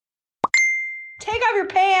Take off your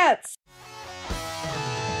pants!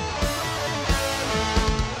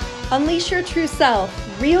 Unleash your true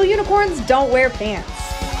self. Real unicorns don't wear pants.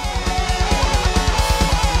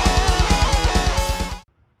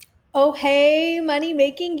 Oh, hey,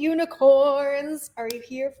 money-making unicorns. Are you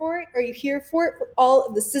here for it? Are you here for it? For all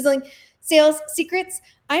of the sizzling sales secrets?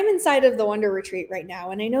 I'm inside of the Wonder Retreat right now,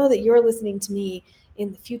 and I know that you're listening to me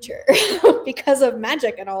in the future because of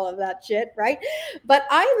magic and all of that shit, right? But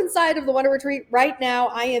I am inside of the Wonder Retreat right now.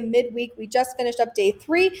 I am midweek. We just finished up day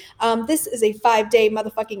 3. This is a 5-day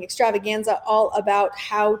motherfucking extravaganza all about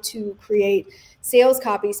how to create sales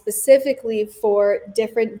copy specifically for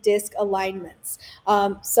different disc alignments.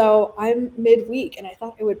 So I'm midweek and I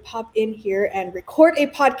thought I would pop in here and record a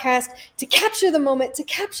podcast to capture the moment, to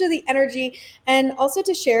capture the energy, and also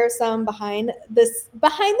to share some behind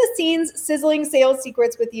the scenes sizzling sales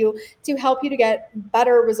secrets with you to help you to get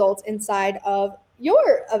better results inside of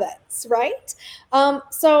your events, right?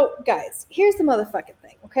 So guys, here's the motherfucking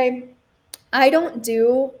thing, okay? I don't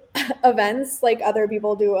do events like other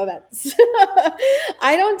people do events.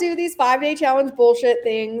 I don't do these 5-day challenge bullshit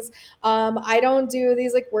things. I don't do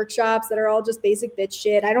these like workshops that are all just basic bitch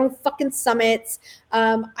shit. I don't fucking summits.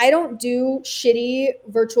 I don't do shitty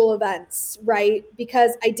virtual events, right?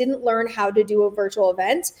 Because I didn't learn how to do a virtual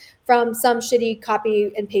event from some shitty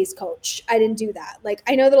copy and paste coach. I didn't do that. Like,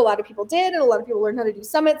 I know that a lot of people did, and a lot of people learned how to do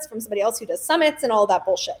summits from somebody else who does summits and all that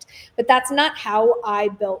bullshit. But that's not how I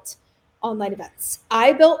built online events.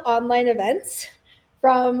 I built online events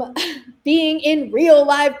from being in real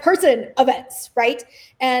live person events, right?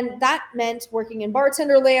 And that meant working in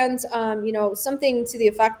bartender land, something to the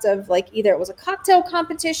effect of like either it was a cocktail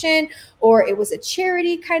competition or it was a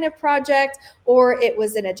charity kind of project or it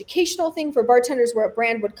was an educational thing for bartenders where a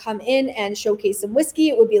brand would come in and showcase some whiskey.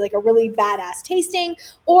 It would be like a really badass tasting.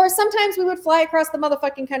 Or sometimes we would fly across the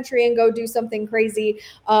motherfucking country and go do something crazy.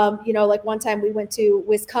 Like one time we went to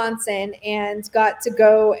Wisconsin and got to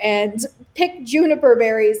go and pick juniper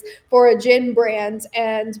berries for a gin brand.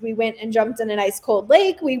 And we went and jumped in an ice cold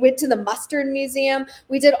lake. We went to the Mustard Museum.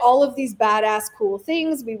 We did all of these badass cool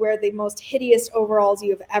things. We wear the most hideous overalls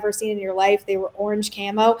you have ever seen in your life. They were orange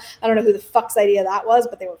camo. I don't know who the fuck's idea that was,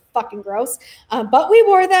 but they were fucking gross. But we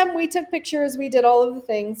wore them. We took pictures. We did all of the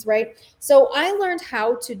things, right? So I learned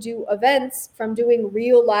how to do events from doing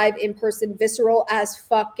real live in-person visceral as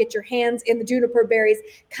fuck, get your hands in the juniper berries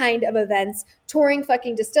kind of events, touring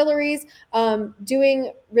fucking distilleries,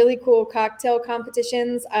 doing really cool cocktail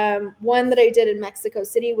competitions. One that I did in Mexico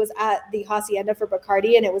City was at the Hacienda for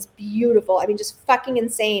Bacardi, and it was beautiful. I mean, just fucking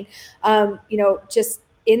insane. Just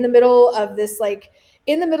in the middle of this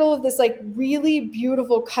really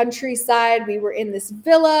beautiful countryside. We were in this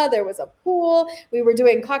villa. There was a pool. We were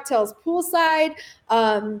doing cocktails poolside.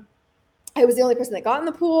 I was the only person that got in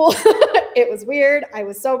the pool. It was weird. I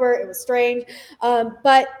was sober. It was strange.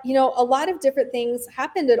 But a lot of different things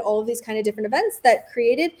happened at all of these kind of different events that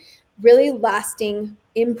created really lasting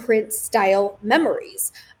imprint style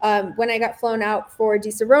memories. When I got flown out for Di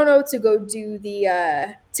Serono to go do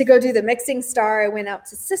the mixing star, I went out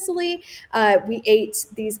to Sicily. We ate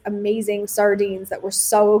these amazing sardines that were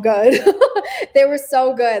so good. They were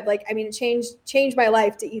so good. Like, I mean, it changed my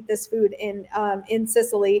life to eat this food in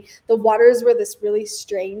Sicily. The waters were this really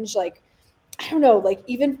strange, like, I don't know, like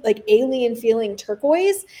even like alien feeling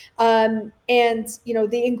turquoise. And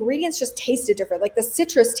the ingredients just tasted different. Like the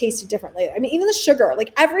citrus tasted differently. I mean, even the sugar,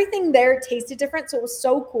 like everything there tasted different. So it was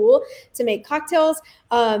so cool to make cocktails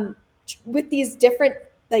with these different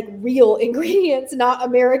like real ingredients, not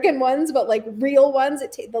American ones, but like real ones.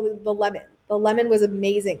 The lemon was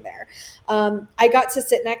amazing there. I got to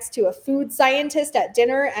sit next to a food scientist at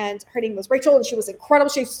dinner, and her name was Rachel, and she was incredible.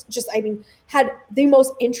 She just, had the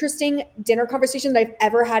most interesting dinner conversation that I've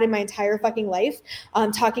ever had in my entire fucking life,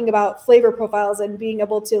 talking about flavor profiles and being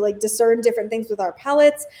able to like discern different things with our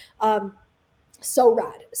palates. So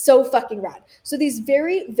rad, so fucking rad. So these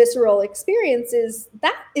very visceral experiences,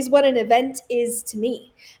 that is what an event is to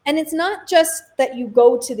me. And it's not just that you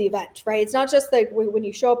go to the event, right? It's not just like when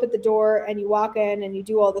you show up at the door and you walk in and you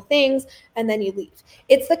do all the things and then you leave.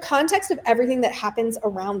 It's the context of everything that happens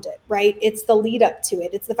around it, right? It's the lead up to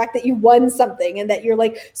it. It's the fact that you won something and that you're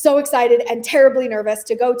like so excited and terribly nervous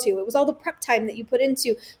to go to. It was all the prep time that you put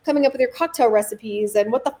into coming up with your cocktail recipes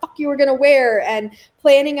and what the fuck you were going to wear and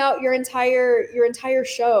planning out your entire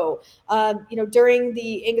show. During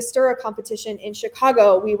the Angostura competition in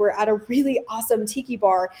Chicago, we were at a really awesome tiki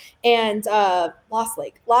bar and Lost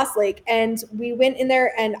Lake, and we went in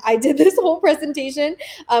there and I did this whole presentation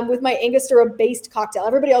with my Angostura based cocktail.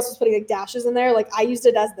 Everybody else was putting like dashes in there. Like I used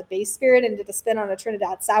it as the base spirit and did a spin on a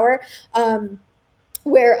Trinidad sour.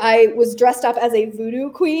 where I was dressed up as a voodoo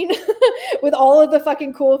queen with all of the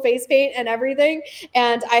fucking cool face paint and everything.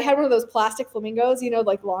 And I had one of those plastic flamingos,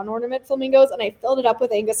 like lawn ornament flamingos, and I filled it up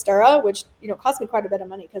with Angostura, which, cost me quite a bit of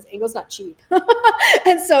money because Ango's not cheap.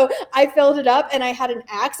 And so I filled it up and I had an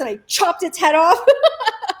axe and I chopped its head off.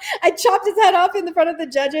 I chopped its head off in the front of the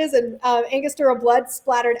judges, and Angostura blood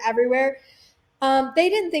splattered everywhere. They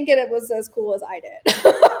didn't think it was as cool as I did.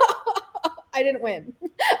 I didn't win.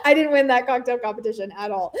 I didn't win that cocktail competition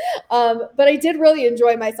at all. But I did really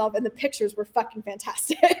enjoy myself, and the pictures were fucking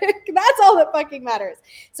fantastic. That's all that fucking matters.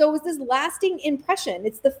 So it was this lasting impression.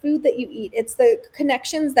 It's the food that you eat. It's the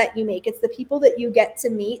connections that you make. It's the people that you get to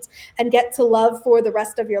meet and get to love for the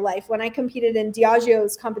rest of your life. When I competed in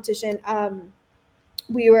Diageo's competition,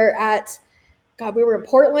 we were in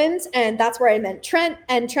Portland, and that's where I met Trent,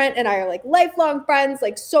 and Trent and I are like lifelong friends,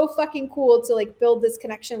 like so fucking cool to like build this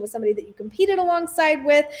connection with somebody that you competed alongside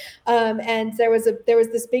with. And there was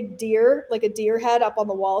this big deer, like a deer head up on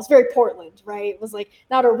the wall. It's very Portland, right? It was like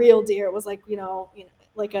not a real deer. It was like,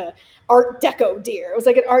 like a Art Deco deer. It was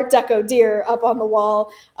like an Art Deco deer up on the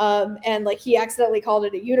wall. And like he accidentally called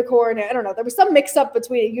it a unicorn. I don't know. There was some mix up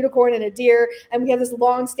between a unicorn and a deer. And we have this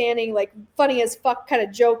long standing, like funny as fuck kind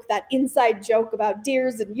of joke, that inside joke about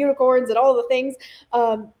deers and unicorns and all the things,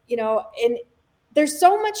 and there's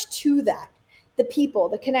so much to that. The people,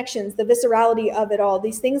 the connections, the viscerality of it all,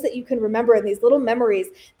 these things that you can remember, and these little memories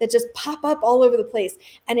that just pop up all over the place.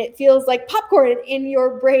 And it feels like popcorn in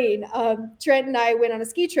your brain. Trent and I went on a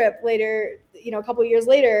ski trip later, a couple of years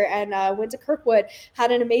later, and went to Kirkwood, had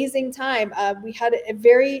an amazing time. We had a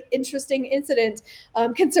very interesting incident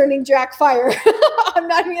concerning Jack Fire. I'm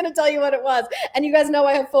not even going to tell you what it was. And you guys know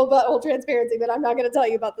I have full butthole transparency, but I'm not going to tell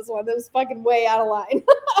you about this one. That was fucking way out of line.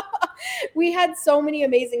 We had so many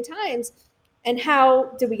amazing times. And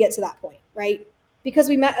how did we get to that point, right? Because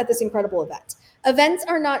we met at this incredible event. Events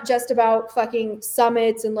are not just about fucking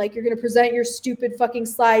summits and like you're going to present your stupid fucking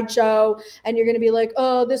slideshow and you're going to be like,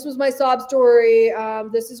 oh, this was my sob story.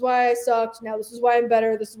 This is why I sucked. Now this is why I'm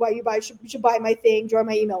better. This is why you should buy my thing, join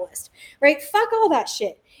my email list, right? Fuck all that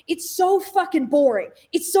shit. It's so fucking boring.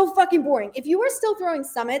 It's so fucking boring. If you are still throwing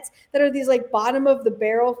summits that are these like bottom of the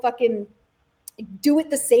barrel fucking do it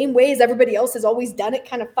the same way as everybody else has always done it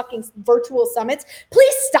kind of fucking virtual summits,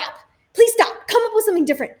 please stop. Please stop. Come up with something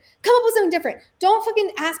different. Come up with something different. Don't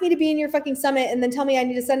fucking ask me to be in your fucking summit and then tell me I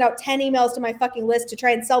need to send out 10 emails to my fucking list to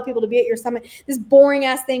try and sell people to be at your summit. This boring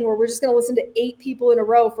ass thing where we're just going to listen to 8 people in a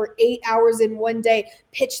row for 8 hours in one day,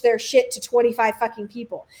 pitch their shit to 25 fucking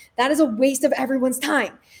people. That is a waste of everyone's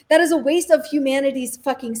time. That is a waste of humanity's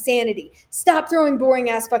fucking sanity. Stop throwing boring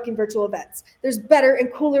ass fucking virtual events. There's better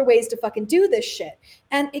and cooler ways to fucking do this shit.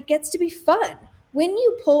 And it gets to be fun. When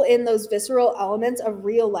you pull in those visceral elements of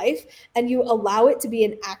real life and you allow it to be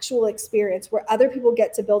an actual experience where other people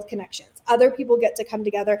get to build connections, other people get to come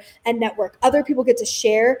together and network, other people get to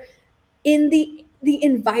share in the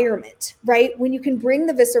environment, right? When you can bring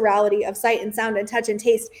the viscerality of sight and sound and touch and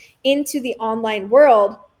taste into the online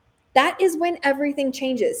world, that is when everything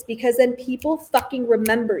changes, because then people fucking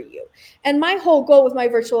remember you. And my whole goal with my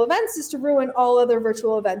virtual events is to ruin all other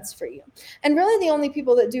virtual events for you. And really the only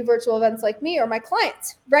people that do virtual events like me are my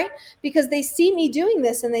clients, right? Because they see me doing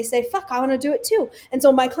this and they say, fuck, I want to do it too. And so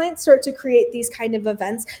my clients start to create these kind of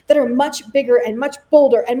events that are much bigger and much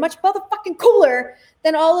bolder and much motherfucking cooler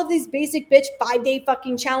than all of these basic bitch 5-day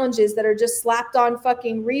fucking challenges that are just slapped on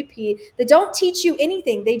fucking repeat that don't teach you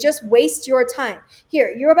anything. They just waste your time.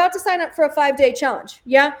 Here, you're about to sign up for a 5-day challenge.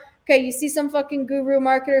 Yeah? Okay, you see some fucking guru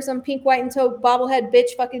marketer, some pink, white, and toe bobblehead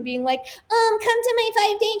bitch fucking being like, come to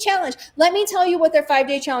my 5-day challenge. Let me tell you what their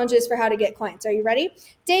 5-day challenge is for how to get clients. Are you ready?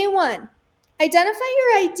 Day 1. Identify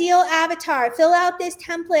your ideal avatar. Fill out this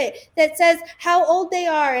template that says how old they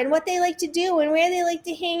are and what they like to do and where they like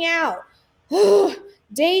to hang out.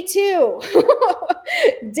 Day 2.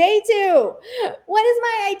 Day 2. What is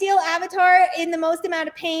my ideal avatar in the most amount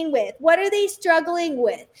of pain with? What are they struggling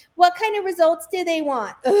with? What kind of results do they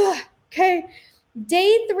want? Okay.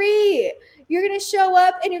 Day 3. You're going to show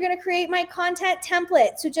up and you're going to create my content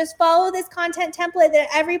template. So just follow this content template that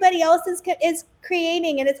everybody else is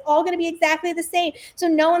creating, and it's all going to be exactly the same. So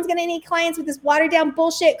no one's going to need clients with this watered down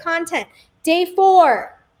bullshit content. Day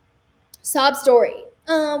 4. Sob story.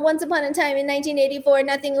 Once upon a time in 1984,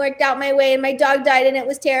 nothing worked out my way and my dog died and it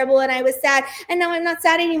was terrible and I was sad. And now I'm not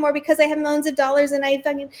sad anymore because I have millions of dollars and I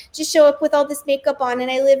fucking just show up with all this makeup on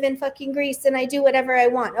and I live in fucking Greece and I do whatever I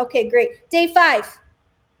want. Okay, great. Day 5,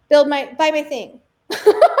 buy my thing.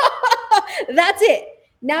 That's it.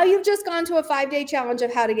 Now you've just gone to a 5-day challenge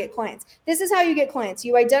of how to get clients. This is how you get clients.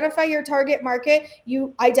 You identify your target market.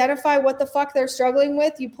 You identify what the fuck they're struggling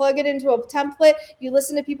with. You plug it into a template. You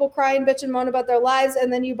listen to people cry and bitch and moan about their lives,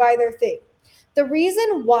 and then you buy their thing. The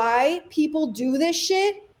reason why people do this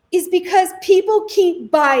shit is because people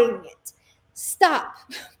keep buying it. Stop.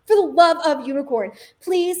 For the love of unicorn,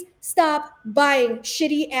 please stop buying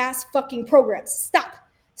shitty ass fucking programs.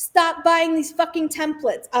 Stop buying these fucking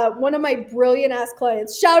templates. One of my brilliant ass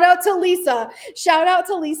clients, shout out to Lisa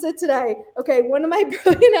today. Okay, one of my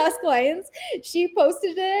brilliant ass clients, she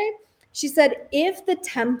posted today. She said, if the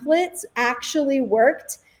templates actually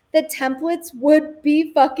worked, the templates would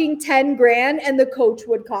be fucking 10 grand and the coach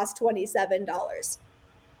would cost $27.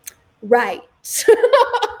 Right. Templates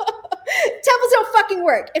don't fucking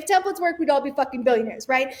work. If templates work, we'd all be fucking billionaires,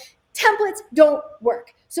 right? Templates don't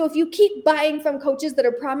work. So if you keep buying from coaches that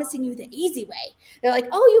are promising you the easy way, they're like,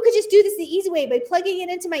 oh, you could just do this the easy way by plugging it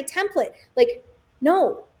into my template. Like,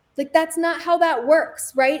 no, like that's not how that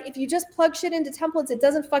works, right? If you just plug shit into templates, it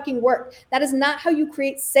doesn't fucking work. That is not how you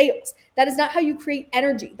create sales. That is not how you create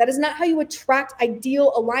energy. That is not how you attract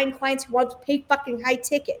ideal aligned clients who want to pay fucking high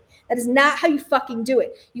ticket. That is not how you fucking do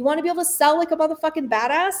it. You want to be able to sell like a motherfucking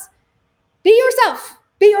badass? Be yourself.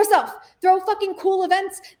 Be yourself. Throw fucking cool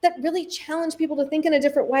events that really challenge people to think in a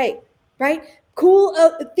different way, right? Cool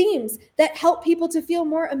themes that help people to feel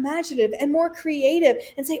more imaginative and more creative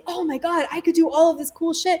and say, oh my God, I could do all of this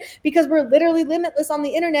cool shit because we're literally limitless on the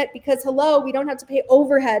internet because hello, we don't have to pay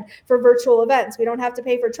overhead for virtual events. We don't have to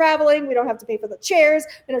pay for traveling. We don't have to pay for the chairs.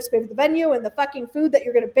 We don't have to pay for the venue and the fucking food that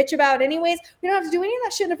you're going to bitch about anyways. We don't have to do any of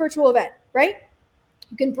that shit in a virtual event, right?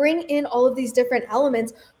 You can bring in all of these different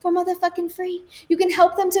elements for motherfucking free. You can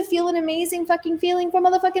help them to feel an amazing fucking feeling for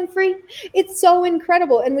motherfucking free. It's so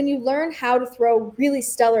incredible. And when you learn how to throw really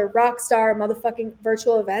stellar rock star motherfucking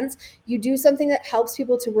virtual events, you do something that helps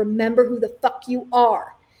people to remember who the fuck you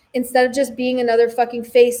are. Instead of just being another fucking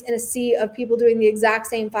face in a sea of people doing the exact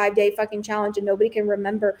same 5-day fucking challenge and nobody can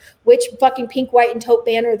remember which fucking pink, white, and taupe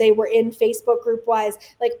banner they were in Facebook group wise.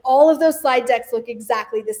 Like all of those slide decks look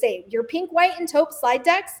exactly the same. Your pink, white, and taupe slide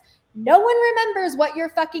decks, no one remembers what your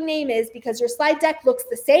fucking name is because your slide deck looks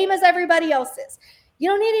the same as everybody else's. You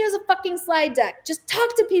don't need to use a fucking slide deck. Just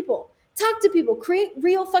talk to people. Talk to people. Create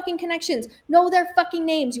real fucking connections. Know their fucking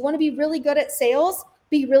names. You want to be really good at sales?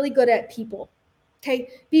 Be really good at people. Okay,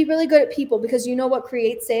 be really good at people because you know what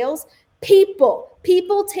creates sales? People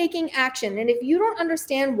taking action. And if you don't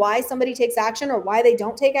understand why somebody takes action or why they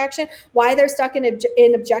don't take action, why they're stuck in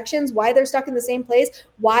objections, why they're stuck in the same place,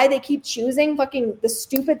 why they keep choosing fucking the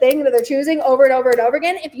stupid thing that they're choosing over and over and over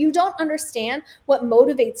again, if you don't understand what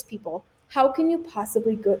motivates people, how can you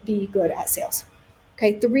possibly be good at sales?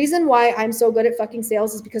 Okay, the reason why I'm so good at fucking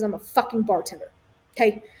sales is because I'm a fucking bartender.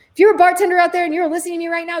 Okay. If you're a bartender out there and you're listening to me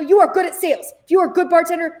right now, you are good at sales. If you are a good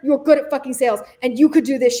bartender, you are good at fucking sales. And you could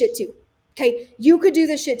do this shit too. Okay? You could do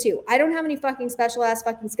this shit too. I don't have any fucking special ass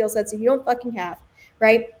fucking skill sets that you don't fucking have,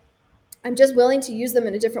 right? I'm just willing to use them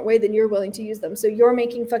in a different way than you're willing to use them. So you're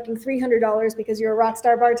making fucking $300 because you're a rock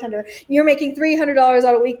star bartender. You're making $300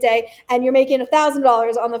 on a weekday and you're making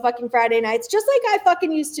 $1,000 on the fucking Friday nights, just like I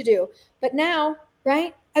fucking used to do. But now,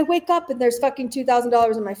 right? I wake up and there's fucking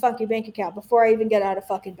 $2,000 in my fucking bank account before I even get out of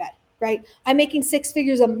fucking bed, right? I'm making 6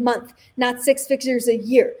 figures a month, not 6 figures a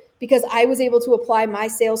year, because I was able to apply my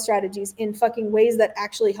sales strategies in fucking ways that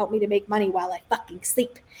actually help me to make money while I fucking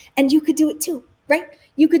sleep. And you could do it too, right?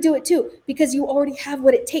 You could do it too because you already have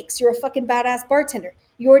what it takes. You're a fucking badass bartender.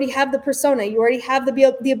 You already have the persona. You already have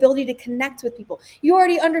the ability to connect with people. You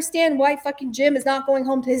already understand why fucking Jim is not going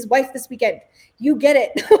home to his wife this weekend. You get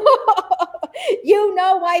it. You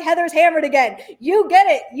know why Heather's hammered again. You get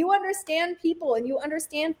it. You understand people and you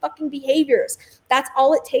understand fucking behaviors. That's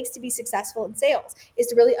all it takes to be successful in sales, is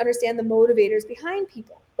to really understand the motivators behind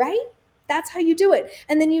people, right? That's how you do it.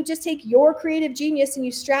 And then you just take your creative genius and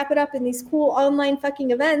you strap it up in these cool online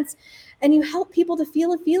fucking events and you help people to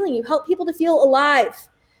feel a feeling. You help people to feel alive.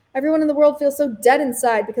 Everyone in the world feels so dead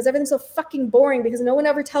inside because everything's so fucking boring, because no one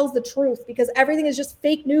ever tells the truth, because everything is just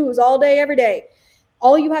fake news all day, every day.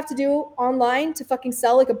 All you have to do online to fucking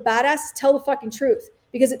sell like a badass is tell the fucking truth,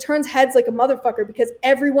 because it turns heads like a motherfucker because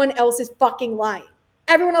everyone else is fucking lying.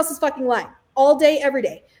 Everyone else is fucking lying all day, every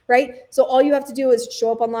day, right? So all you have to do is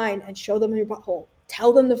show up online and show them your butthole.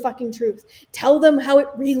 Tell them the fucking truth. Tell them how it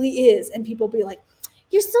really is. And people be like,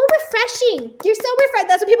 you're so refreshing. You're so refreshing.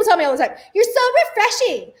 That's what people tell me all the time. You're so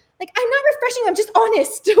refreshing. Like, I'm not refreshing. I'm just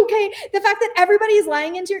honest, okay? The fact that everybody is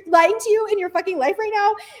lying to you in your fucking life right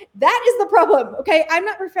now, that is the problem, okay? I'm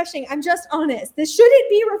not refreshing. I'm just honest. This shouldn't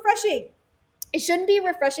be refreshing. It shouldn't be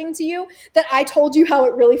refreshing to you that I told you how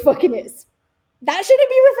it really fucking is. That shouldn't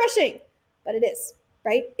be refreshing, but it is,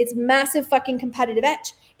 right? It's massive fucking competitive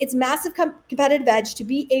edge. It's massive competitive edge to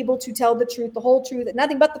be able to tell the truth, the whole truth, and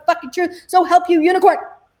nothing but the fucking truth. So help you, unicorn.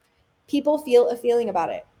 People feel a feeling about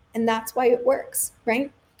it, and that's why it works,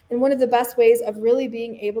 right? And one of the best ways of really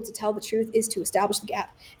being able to tell the truth is to establish the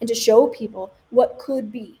gap and to show people what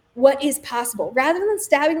could be, what is possible, rather than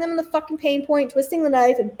stabbing them in the fucking pain point, twisting the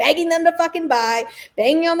knife, and begging them to fucking buy,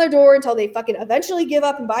 banging on their door until they fucking eventually give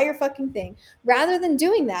up and buy your fucking thing. Rather than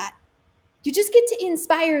doing that, you just get to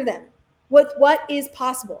inspire them with what is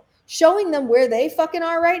possible, showing them where they fucking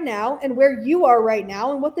are right now and where you are right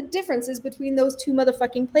now and what the difference is between those two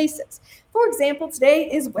motherfucking places. For example,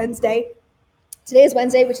 today is Wednesday. Today is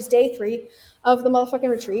Wednesday, which is day 3 of the motherfucking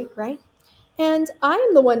retreat, right? And I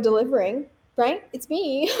am the one delivering, right? It's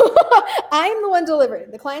me. I am the one delivering.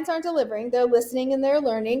 The clients aren't delivering. They're listening and they're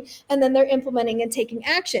learning, and then they're implementing and taking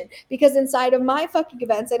action. Because inside of my fucking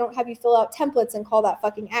events, I don't have you fill out templates and call that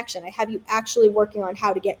fucking action. I have you actually working on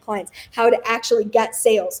how to get clients, how to actually get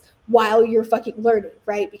sales while you're fucking learning,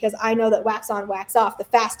 right? Because I know that wax on, wax off, the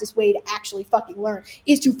fastest way to actually fucking learn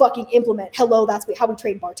is to fucking implement. Hello, that's how we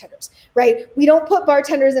train bartenders, right? We don't put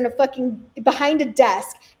bartenders in a fucking behind a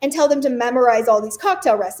desk and tell them to memorize all these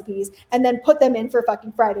cocktail recipes and then put them in for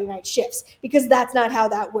fucking Friday night shifts, because that's not how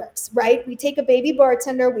that works, right? We take a baby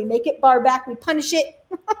bartender, we make it bar back, we punish it.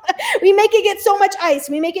 We make it get so much ice.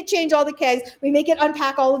 We make it change all the kegs. We make it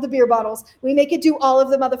unpack all of the beer bottles. We make it do all of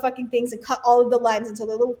the motherfucking things and cut all of the limes until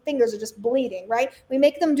their little fingers are just bleeding, right? We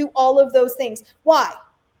make them do all of those things. Why?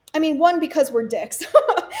 I mean, 1, because we're dicks,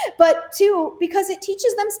 but 2, because it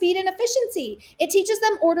teaches them speed and efficiency. It teaches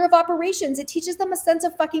them order of operations. It teaches them a sense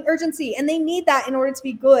of fucking urgency, and they need that in order to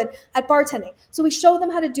be good at bartending. So we show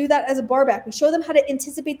them how to do that as a barback. We show them how to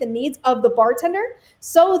anticipate the needs of the bartender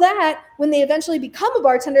so that when they eventually become a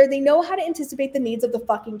bartender, they know how to anticipate the needs of the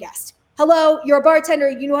fucking guest. Hello, you're a bartender.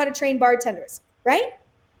 You know how to train bartenders, right?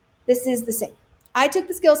 This is the same. I took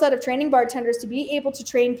the skill set of training bartenders to be able to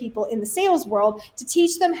train people in the sales world, to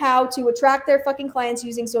teach them how to attract their fucking clients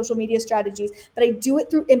using social media strategies. But I do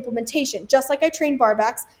it through implementation, just like I train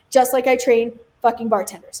barbacks, just like I train fucking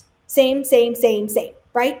bartenders. Same,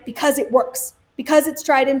 right? Because it works, because it's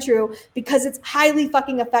tried and true, because it's highly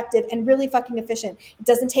fucking effective and really fucking efficient. It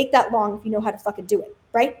doesn't take that long if you know how to fucking do it,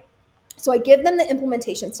 right? So I give them the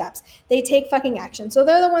implementation steps. They take fucking action. So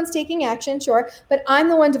they're the ones taking action, sure, but I'm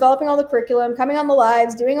the one developing all the curriculum, coming on the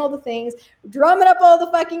lives, doing all the things, drumming up all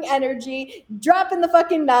the fucking energy, dropping the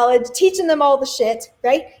fucking knowledge, teaching them all the shit,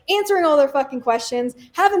 right? Answering all their fucking questions,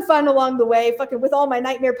 having fun along the way, fucking with all my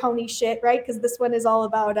Nightmare Pony shit, right? Because this one is all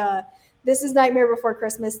about this is Nightmare Before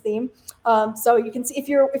Christmas theme. So you can see, if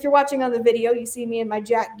you're watching on the video, you see me in my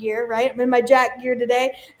Jack gear, right? I'm in my Jack gear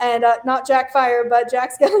today, and not Jack Fire, but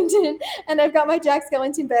Jack Skellington. And I've got my Jack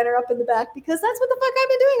Skellington banner up in the back because that's what the fuck I've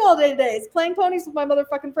been doing all day today. Is playing ponies with my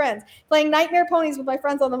motherfucking friends, playing Nightmare Ponies with my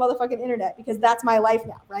friends on the motherfucking internet, because that's my life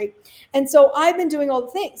now, right? And so I've been doing all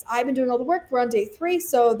the things. I've been doing all the work. We're on day 3,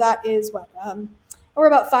 so that is what we're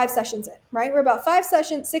about 5 sessions in, right? We're about 6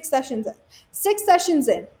 sessions in. 6 sessions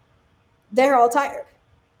in. They're all tired,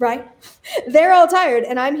 right? They're all tired,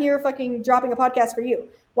 and I'm here fucking dropping a podcast for you.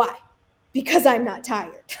 Why? Because I'm not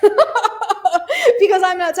tired. Because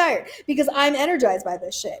I'm not tired. Because I'm energized by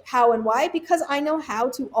this shit. How and why? Because I know how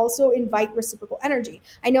to also invite reciprocal energy.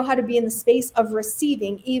 I know how to be in the space of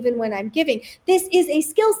receiving even when I'm giving. This is a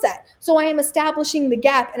skill set. So I am establishing the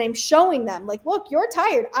gap, and I'm showing them, like, look, you're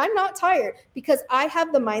tired. I'm not tired, because I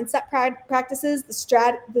have the mindset practices,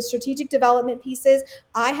 the strategic development pieces.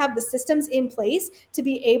 I have the systems in place to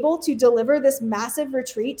be able to deliver this massive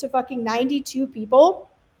retreat to fucking 92 people.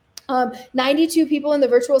 92 people in the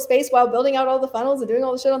virtual space while building out all the funnels and doing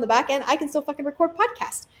all the shit on the back end. I can still fucking record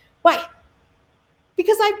podcasts. Why?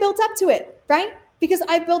 Because I've built up to it, right? Because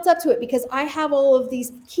I've built up to it, because I have all of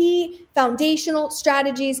these key foundational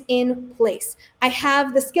strategies in place. I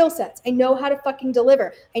have the skill sets. I know how to fucking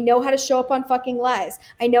deliver. I know how to show up on fucking lives.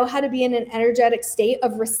 I know how to be in an energetic state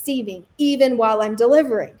of receiving even while I'm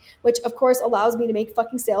delivering, which of course allows me to make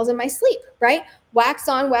fucking sales in my sleep, right? Wax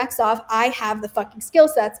on, wax off. I have the fucking skill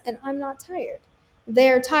sets, and I'm not tired.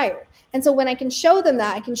 They're tired. And so when I can show them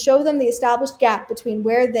that, I can show them the established gap between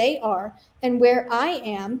where they are and where I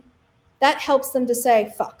am. That helps them to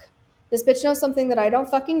say, fuck, this bitch knows something that I don't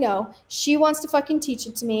fucking know. She wants to fucking teach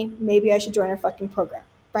it to me. Maybe I should join her fucking program,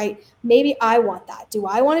 right? Maybe I want that. Do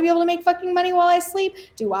I want to be able to make fucking money while I sleep?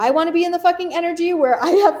 Do I want to be in the fucking energy where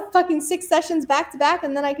I have fucking 6 sessions back to back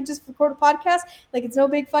and then I can just record a podcast like it's no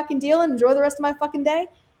big fucking deal and enjoy the rest of my fucking day?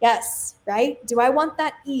 Yes, right? Do I want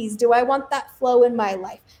that ease? Do I want that flow in my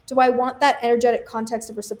life? Do I want that energetic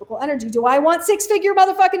context of reciprocal energy? Do I want 6-figure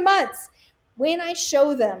motherfucking months? when I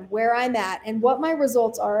show them where I'm at and what my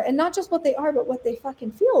results are, and not just what they are, but what they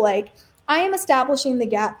fucking feel like, I am establishing the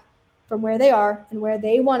gap from where they are and where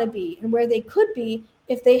they want to be and where they could be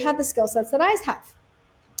if they had the skill sets that I have.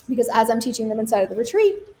 Because as I'm teaching them inside of the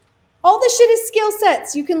retreat, all this shit is skill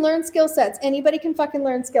sets. You can learn skill sets. Anybody can fucking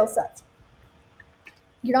learn skill sets.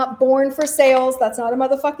 You're not born for sales. That's not a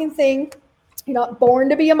motherfucking thing. You're not born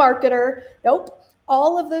to be a marketer. Nope.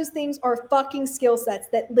 All of those things are fucking skill sets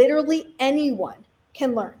that literally anyone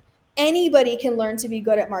can learn. Anybody can learn to be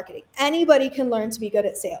good at marketing. Anybody can learn to be good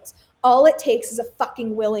at sales. All it takes is a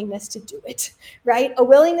fucking willingness to do it, right? A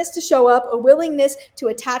willingness to show up, a willingness to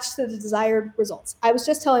attach to the desired results. I was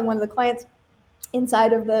just telling one of the clients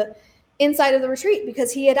inside of the retreat,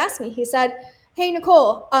 because he had asked me, he said, hey,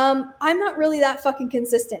 Nicole, I'm not really that fucking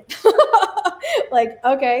consistent. Like,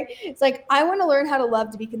 okay. It's like, I want to learn how to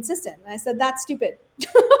love to be consistent. And I said, that's stupid.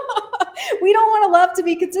 We don't want to love to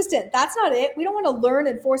be consistent. That's not it. We don't want to learn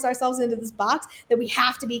and force ourselves into this box that we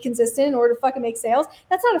have to be consistent in order to fucking make sales.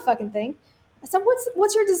 That's not a fucking thing. I said,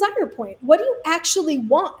 what's your desire point? What do you actually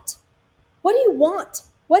want? What do you want?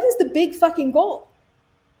 What is the big fucking goal?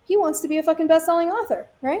 He wants to be a fucking best-selling author,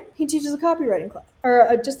 right? He teaches a copywriting class,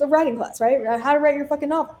 or just a writing class, right? How to write your fucking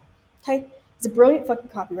novel, okay? He's a brilliant fucking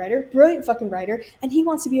copywriter, brilliant fucking writer, and he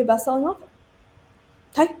wants to be a best-selling author,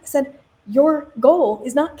 okay? I said, your goal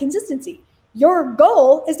is not consistency. Your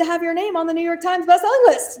goal is to have your name on the New York Times best-selling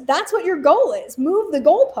list. That's what your goal is. Move the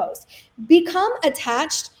goalpost. Become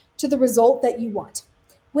attached to the result that you want.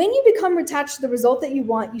 When you become attached to the result that you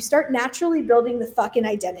want, you start naturally building the fucking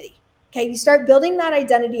identity. Okay, you start building that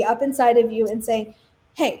identity up inside of you and saying,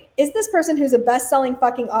 hey, is this person who's a best-selling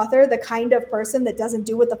fucking author the kind of person that doesn't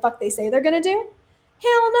do what the fuck they say they're going to do?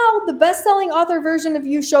 Hell no, the best-selling author version of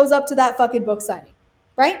you shows up to that fucking book signing,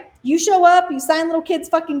 right? You show up, you sign little kids'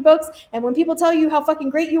 fucking books, and when people tell you how fucking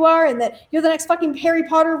great you are and that you're the next fucking Harry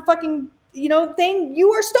Potter fucking, thing,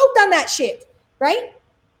 you are stoked on that shit, right?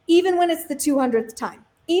 Even when it's the 200th time.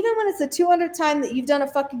 Even when it's the 200th time that you've done a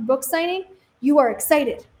fucking book signing, you are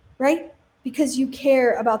excited, right? Because you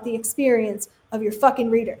care about the experience of your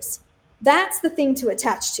fucking readers. That's the thing to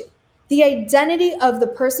attach to. The identity of the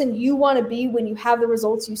person you want to be when you have the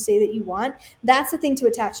results you say that you want, that's the thing to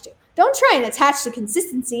attach to. Don't try and attach to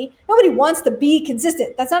consistency. Nobody wants to be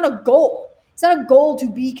consistent. That's not a goal. It's not a goal to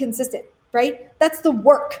be consistent, right? That's the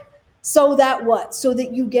work. So that what? So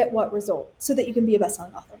that you get what result? So that you can be a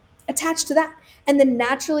best-selling author. Attach to that and then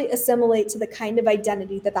naturally assimilate to the kind of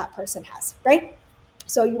identity that that person has, right?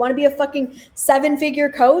 So you want to be a fucking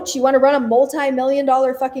 7-figure coach? You want to run a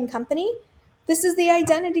multi-million-dollar fucking company? This is the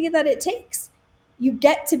identity that it takes. You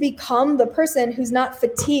get to become the person who's not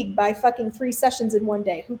fatigued by fucking 3 sessions in one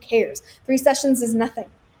day. Who cares? 3 sessions is nothing.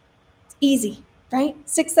 It's easy, right?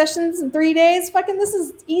 6 sessions in 3 days. Fucking this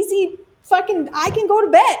is easy. Fucking I can go to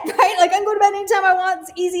bed, right? Like I can go to bed anytime I want.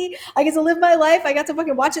 It's easy. I get to live my life. I got to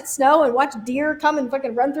fucking watch it snow and watch deer come and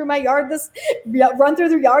fucking run through the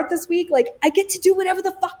yard this week. Like I get to do whatever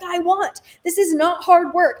the fuck I want. This is not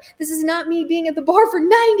hard work. This is not me being at the bar for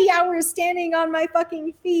 90 hours standing on my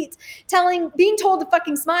fucking feet, being told to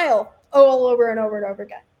fucking smile all over and over and over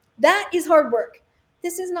again. That is hard work.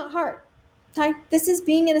 This is not hard. Okay? This is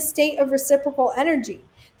being in a state of reciprocal energy.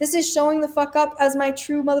 This is showing the fuck up as my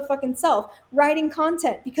true motherfucking self, writing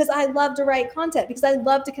content because I love to write content, because I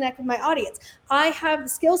love to connect with my audience. I have the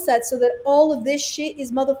skill set so that all of this shit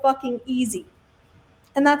is motherfucking easy.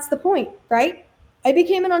 And that's the point, right? I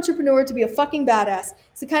became an entrepreneur to be a fucking badass.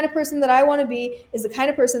 It's the kind of person that I want to be, is the kind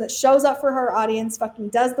of person that shows up for her audience, fucking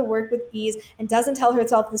does the work with ease, and doesn't tell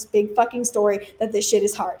herself this big fucking story that this shit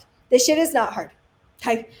is hard. This shit is not hard.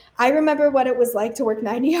 I remember what it was like to work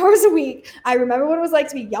 90 hours a week. I remember what it was like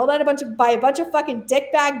to be yelled at by a bunch of fucking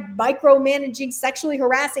dickbag, micromanaging, sexually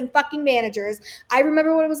harassing fucking managers. I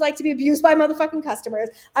remember what it was like to be abused by motherfucking customers.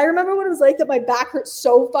 I remember what it was like that my back hurt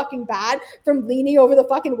so fucking bad from leaning over the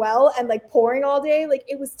fucking well and like pouring all day. Like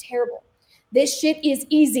it was terrible. This shit is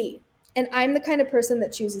easy. And I'm the kind of person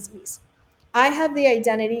that chooses ease. I have the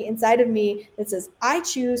identity inside of me that says, I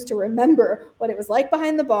choose to remember what it was like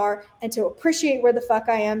behind the bar and to appreciate where the fuck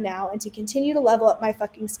I am now and to continue to level up my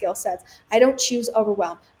fucking skill sets. I don't choose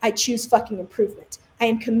overwhelm. I choose fucking improvement. I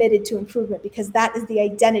am committed to improvement because that is the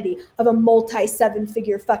identity of a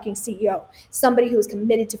multi-7-figure fucking CEO. Somebody who is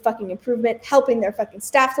committed to fucking improvement, helping their fucking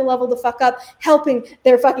staff to level the fuck up, helping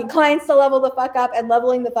their fucking clients to level the fuck up, and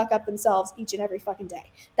leveling the fuck up themselves each and every fucking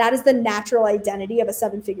day. That is the natural identity of a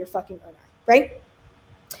 7-figure fucking earner. Right?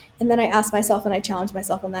 And then I ask myself and I challenge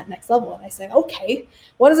myself on that next level. And I say, okay,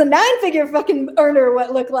 what does a 9-figure fucking earner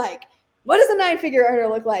look like? What does a 9-figure earner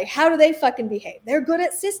look like? How do they fucking behave? They're good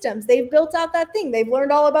at systems. They've built out that thing. They've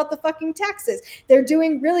learned all about the fucking taxes. They're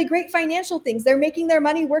doing really great financial things. They're making their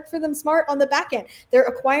money work for them smart on the back end. They're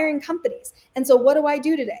acquiring companies. And so what do I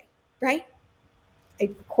do today? Right? I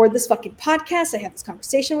record this fucking podcast. I have this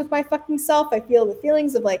conversation with my fucking self. I feel the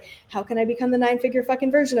feelings of like, how can I become the 9-figure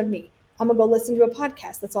fucking version of me? I'm going to go listen to a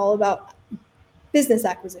podcast that's all about business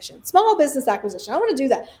acquisition, small business acquisition. I want to do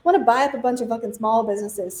that. I want to buy up a bunch of fucking small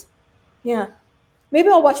businesses. Yeah. Maybe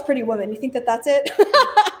I'll watch Pretty Woman. You think that that's it?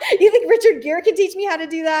 You think Richard Gere can teach me how to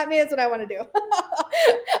do that? Maybe that's what I want to do.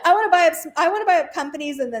 I want to buy up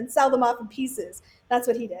companies and then sell them off in pieces. That's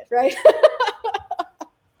what he did, right?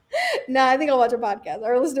 No, I think I'll watch a podcast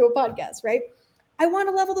or listen to a podcast, right? I want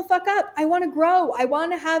to level the fuck up. I want to grow. I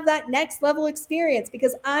want to have that next level experience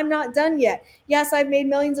because I'm not done yet. Yes, I've made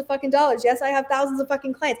millions of fucking dollars. Yes, I have thousands of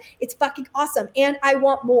fucking clients. It's fucking awesome. And I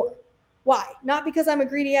want more. Why? Not because I'm a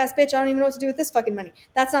greedy ass bitch. I don't even know what to do with this fucking money.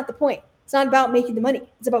 That's not the point. It's not about making the money.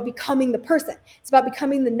 It's about becoming the person. It's about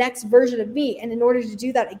becoming the next version of me. And in order to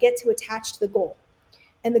do that, I get to attach to the goal.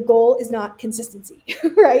 And the goal is not consistency,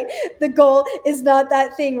 right? The goal is not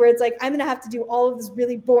that thing where it's like, I'm going to have to do all of this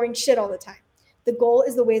really boring shit all the time. The goal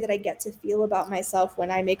is the way that I get to feel about myself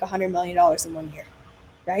when I make $100 million in 1 year,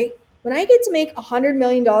 right? When I get to make $100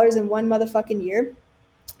 million in one motherfucking year,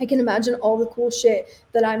 I can imagine all the cool shit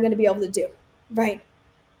that I'm going to be able to do, right?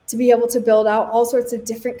 To be able to build out all sorts of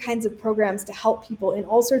different kinds of programs to help people in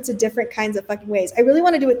all sorts of different kinds of fucking ways. I really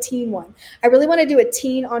want to do a teen one. I really want to do a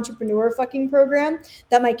teen entrepreneur fucking program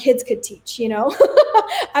that my kids could teach, you know?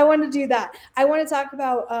 I want to do that. I want to talk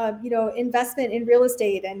about, investment in real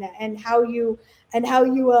estate and how you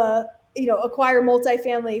acquire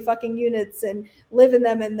multifamily fucking units and live in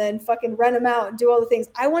them and then fucking rent them out and do all the things.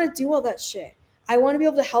 I want to do all that shit. I want to be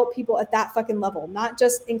able to help people at that fucking level, not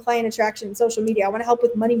just in client attraction and social media. I want to help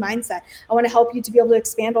with money mindset. I want to help you to be able to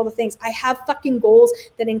expand all the things. I have fucking goals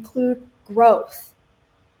that include growth.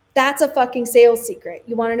 That's a fucking sales secret.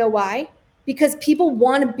 You want to know why? Because people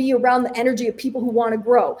want to be around the energy of people who want to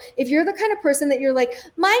grow. If you're the kind of person that you're like,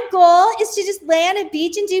 my goal is to just lay on a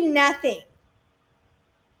beach and do nothing.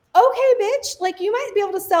 Okay, bitch. Like you might be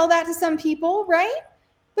able to sell that to some people, right?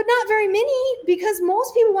 But not very many, because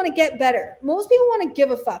most people want to get better. Most people want to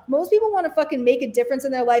give a fuck. Most people want to fucking make a difference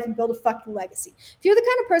in their life and build a fucking legacy. If you're the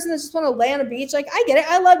kind of person that just want to lay on a beach, like I get it.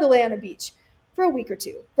 I love to lay on a beach for a week or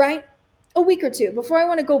two, right? A week or two before I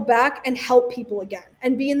want to go back and help people again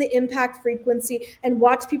and be in the impact frequency and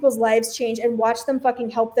watch people's lives change and watch them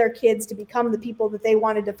fucking help their kids to become the people that they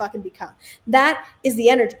wanted to fucking become. That is the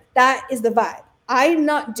energy. That is the vibe. I'm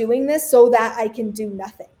not doing this so that I can do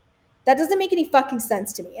nothing. That doesn't make any fucking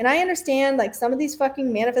sense to me. And I understand like some of these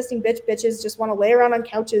fucking manifesting bitches just want to lay around on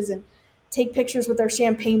couches and take pictures with their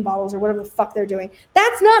champagne bottles or whatever the fuck they're doing.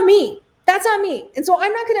 That's not me. That's not me. And so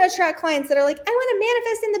I'm not going to attract clients that are like, I want to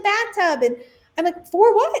manifest in the bathtub. And I'm like,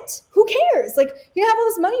 for what? Who cares? Like, you have all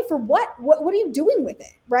this money for what? What are you doing with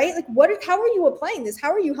it? Right? Like, how are you applying this?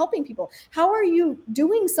 How are you helping people? How are you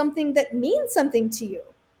doing something that means something to you?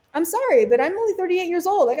 I'm sorry, but I'm only 38 years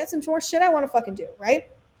old. I got some more shit I want to fucking do, right?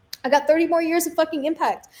 I got 30 more years of fucking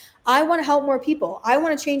impact. I want to help more people. I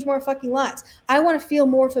want to change more fucking lives. I want to feel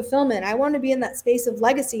more fulfillment. I want to be in that space of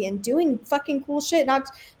legacy and doing fucking cool shit.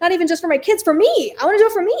 Not even just for my kids, for me. I want to do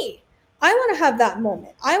it for me. I want to have that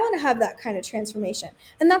moment. I want to have that kind of transformation.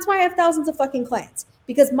 And that's why I have thousands of fucking clients,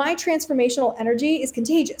 because my transformational energy is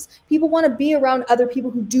contagious. People want to be around other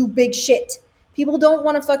people who do big shit. People don't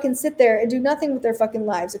want to fucking sit there and do nothing with their fucking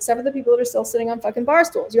lives, except for the people that are still sitting on fucking bar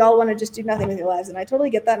stools. You all want to just do nothing with your lives. And I totally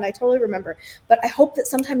get that. And I totally remember. But I hope that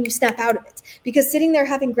sometime you snap out of it, because sitting there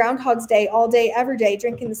having Groundhog's Day all day, every day,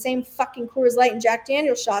 drinking the same fucking Coors Light and Jack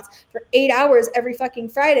Daniel's shots for 8 hours every fucking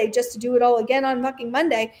Friday just to do it all again on fucking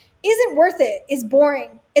Monday isn't worth it. It's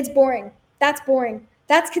boring. It's boring. That's boring.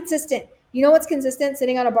 That's consistent. You know what's consistent?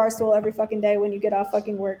 Sitting on a bar stool every fucking day when you get off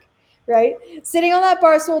fucking work. Right? Sitting on that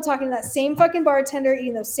bar stool, talking to that same fucking bartender,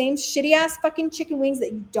 eating those same shitty ass fucking chicken wings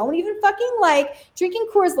that you don't even fucking like, drinking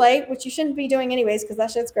Coors Light, which you shouldn't be doing anyways because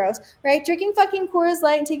that shit's gross, right? Drinking fucking Coors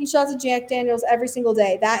Light and taking shots of Jack Daniels every single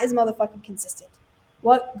day. That is motherfucking consistent.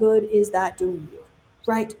 What good is that doing you?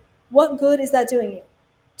 Right? What good is that doing you?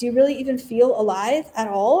 Do you really even feel alive at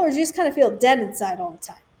all? Or do you just kind of feel dead inside all the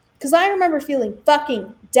time? Because I remember feeling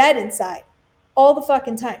fucking dead inside all the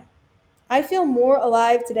fucking time. I feel more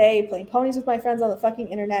alive today playing ponies with my friends on the fucking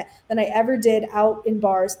internet than I ever did out in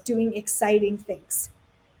bars doing exciting things.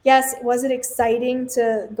 Yes, was it exciting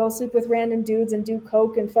to go sleep with random dudes and do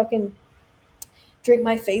coke and fucking drink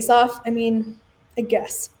my face off? I mean, I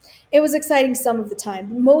guess. It was exciting some of the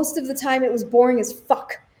time. Most of the time it was boring as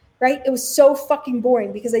fuck, right? It was so fucking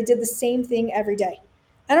boring because I did the same thing every day.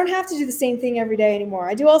 I don't have to do the same thing every day anymore.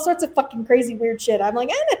 I do all sorts of fucking crazy weird shit. I'm like,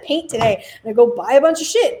 I'm gonna paint today. And I go buy a bunch of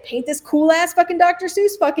shit, paint this cool ass fucking Dr.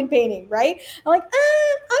 Seuss fucking painting, right? I'm like,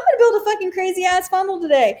 I'm gonna build a fucking crazy ass funnel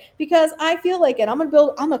today because I feel like it. I'm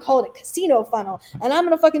gonna call it a casino funnel, and I'm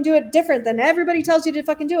gonna fucking do it different than everybody tells you to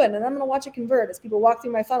fucking do it. And I'm gonna watch it convert as people walk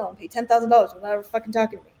through my funnel and pay $10,000 without ever fucking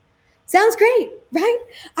talking to me. Sounds great, right?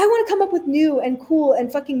 I want to come up with new and cool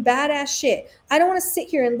and fucking badass shit. I don't want to sit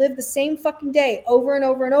here and live the same fucking day over and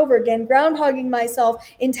over and over again, groundhogging myself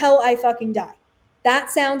until I fucking die.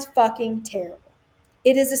 That sounds fucking terrible.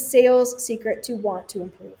 It is a sales secret to want to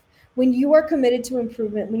improve. When you are committed to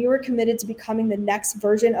improvement, when you are committed to becoming the next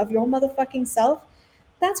version of your motherfucking self,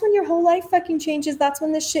 that's when your whole life fucking changes. That's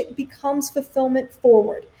when this shit becomes fulfillment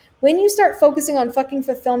forward. When you start focusing on fucking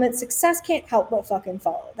fulfillment, success can't help but fucking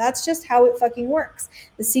follow. That's just how it fucking works.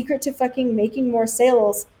 The secret to fucking making more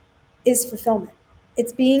sales is fulfillment.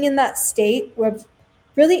 It's being in that state of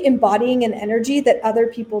really embodying an energy that other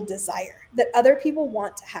people desire, that other people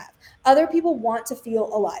want to have. Other people want to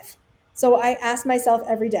feel alive. So I ask myself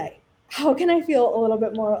every day, how can I feel a little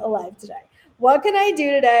bit more alive today? What can I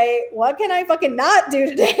do today? What can I fucking not do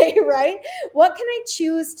today, right? What can I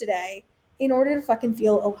choose today in order to fucking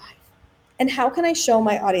feel alive? And how can I show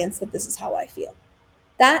my audience that this is how I feel?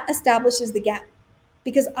 That establishes the gap.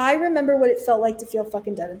 Because I remember what it felt like to feel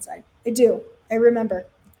fucking dead inside. I do. I remember.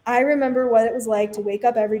 I remember what it was like to wake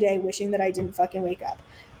up every day wishing that I didn't fucking wake up.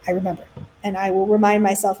 I remember. And I will remind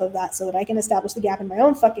myself of that so that I can establish the gap in my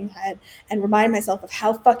own fucking head and remind myself of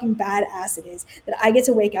how fucking badass it is that I get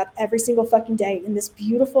to wake up every single fucking day in this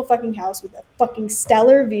beautiful fucking house with a fucking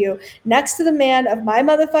stellar view next to the man of my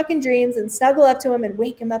motherfucking dreams and snuggle up to him and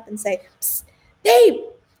wake him up and say, "Psst, babe,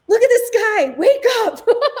 look at this guy, wake up."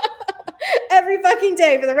 Every fucking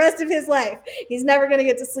day for the rest of his life. He's never going to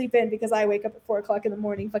get to sleep in because I wake up at 4 o'clock in the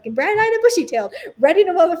morning, fucking bright-eyed and bushy-tailed, ready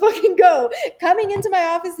to motherfucking go, coming into my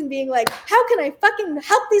office and being like, how can I fucking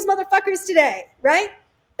help these motherfuckers today, right?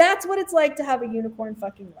 That's what it's like to have a unicorn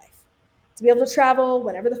fucking life. To be able to travel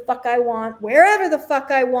whenever the fuck I want, wherever the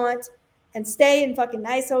fuck I want, and stay in fucking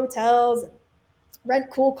nice hotels and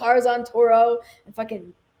rent cool cars on Turo and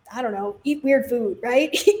fucking, I don't know, eat weird food, right?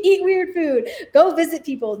 Eat weird food. Go visit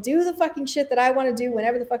people. Do the fucking shit that I want to do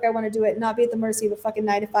whenever the fuck I want to do it, not be at the mercy of a fucking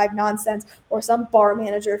 9-to-5 nonsense or some bar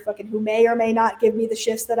manager fucking who may or may not give me the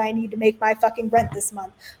shifts that I need to make my fucking rent this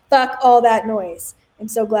month. Fuck all that noise. I'm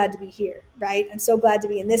so glad to be here, right? I'm so glad to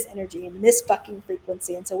be in this energy and in this fucking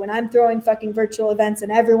frequency. And so when I'm throwing fucking virtual events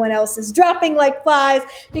and everyone else is dropping like flies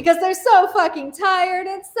because they're so fucking tired,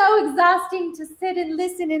 it's so exhausting to sit and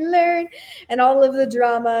listen and learn and all of the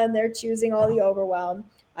drama and they're choosing all the overwhelm,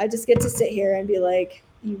 I just get to sit here and be like,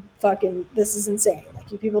 you fucking, this is insane.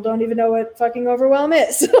 Like, you people don't even know what fucking overwhelm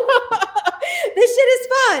is. This shit is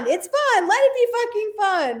fun. It's fun. Let it be fucking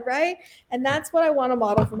fun, right? And that's what I want to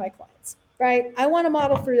model for my clients. Right? I want to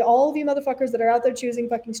model for all of you motherfuckers that are out there choosing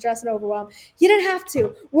fucking stress and overwhelm. You didn't have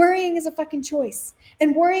to. Worrying is a fucking choice.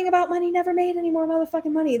 And worrying about money never made any more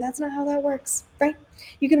motherfucking money. That's not how that works, right?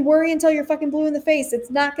 You can worry until you're fucking blue in the face. It's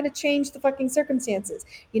not going to change the fucking circumstances.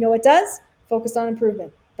 You know what does? Focus on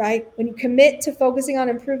improvement, right? When you commit to focusing on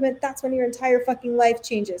improvement, that's when your entire fucking life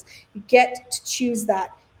changes. You get to choose that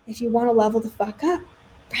if you want to level the fuck up,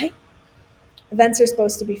 right? Events are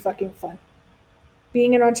supposed to be fucking fun.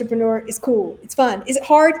 Being an entrepreneur is cool. It's fun. Is it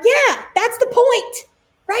hard? Yeah, that's the point,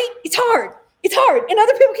 right? It's hard. It's hard. And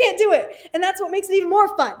other people can't do it. And that's what makes it even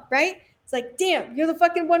more fun, right? It's like, damn, you're the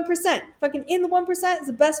fucking 1%. Fucking in the 1% is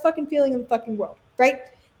the best fucking feeling in the fucking world, right?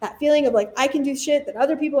 That feeling of like, I can do shit that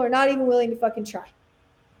other people are not even willing to fucking try.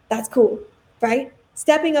 That's cool, right?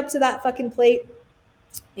 Stepping up to that fucking plate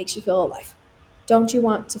makes you feel alive. Don't you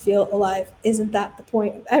want to feel alive? Isn't that the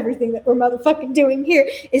point of everything that we're motherfucking doing here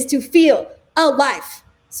is to feel alive.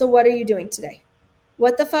 So what are you doing today?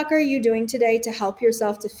 What the fuck are you doing today to help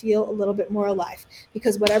yourself to feel a little bit more alive?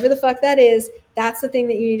 Because whatever the fuck that is, that's the thing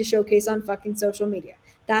that you need to showcase on fucking social media.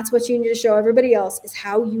 That's what you need to show everybody else is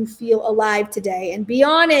how you feel alive today. And be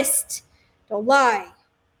honest. Don't lie.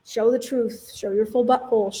 Show the truth. Show your full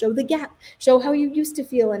butthole. Show the gap. Show how you used to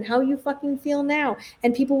feel and how you fucking feel now.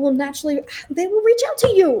 And people will naturally, they will reach out to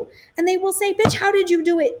you. And they will say, bitch, how did you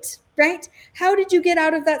do it? Right? How did you get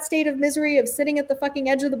out of that state of misery of sitting at the fucking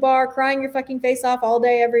edge of the bar, crying your fucking face off all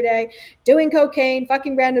day, every day, doing cocaine,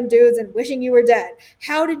 fucking random dudes, and wishing you were dead?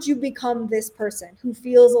 How did you become this person who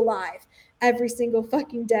feels alive every single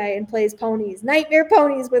fucking day and plays ponies, nightmare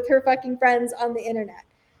ponies with her fucking friends on the internet?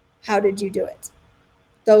 How did you do it?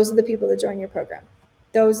 Those are the people that join your program.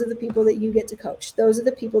 Those are the people that you get to coach. Those are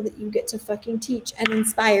the people that you get to fucking teach and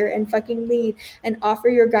inspire and fucking lead and offer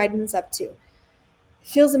your guidance up to. It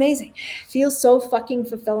feels amazing. It feels so fucking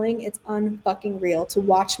fulfilling. It's unfucking real to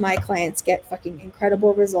watch my clients get fucking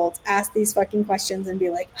incredible results, ask these fucking questions and be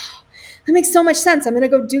like, oh, that makes so much sense. I'm going to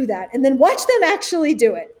go do that. And then watch them actually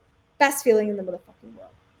do it. Best feeling in the motherfucking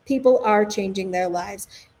world. People are changing their lives.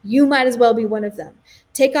 You might as well be one of them.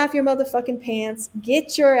 Take off your motherfucking pants.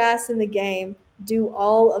 Get your ass in the game. Do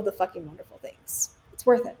all of the fucking wonderful things. It's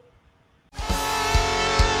worth it.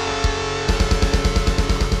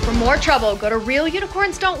 For more trouble, go to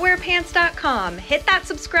realunicornsdon'twearpants.com. Hit that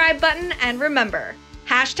subscribe button and remember,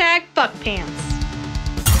 #FuckPants.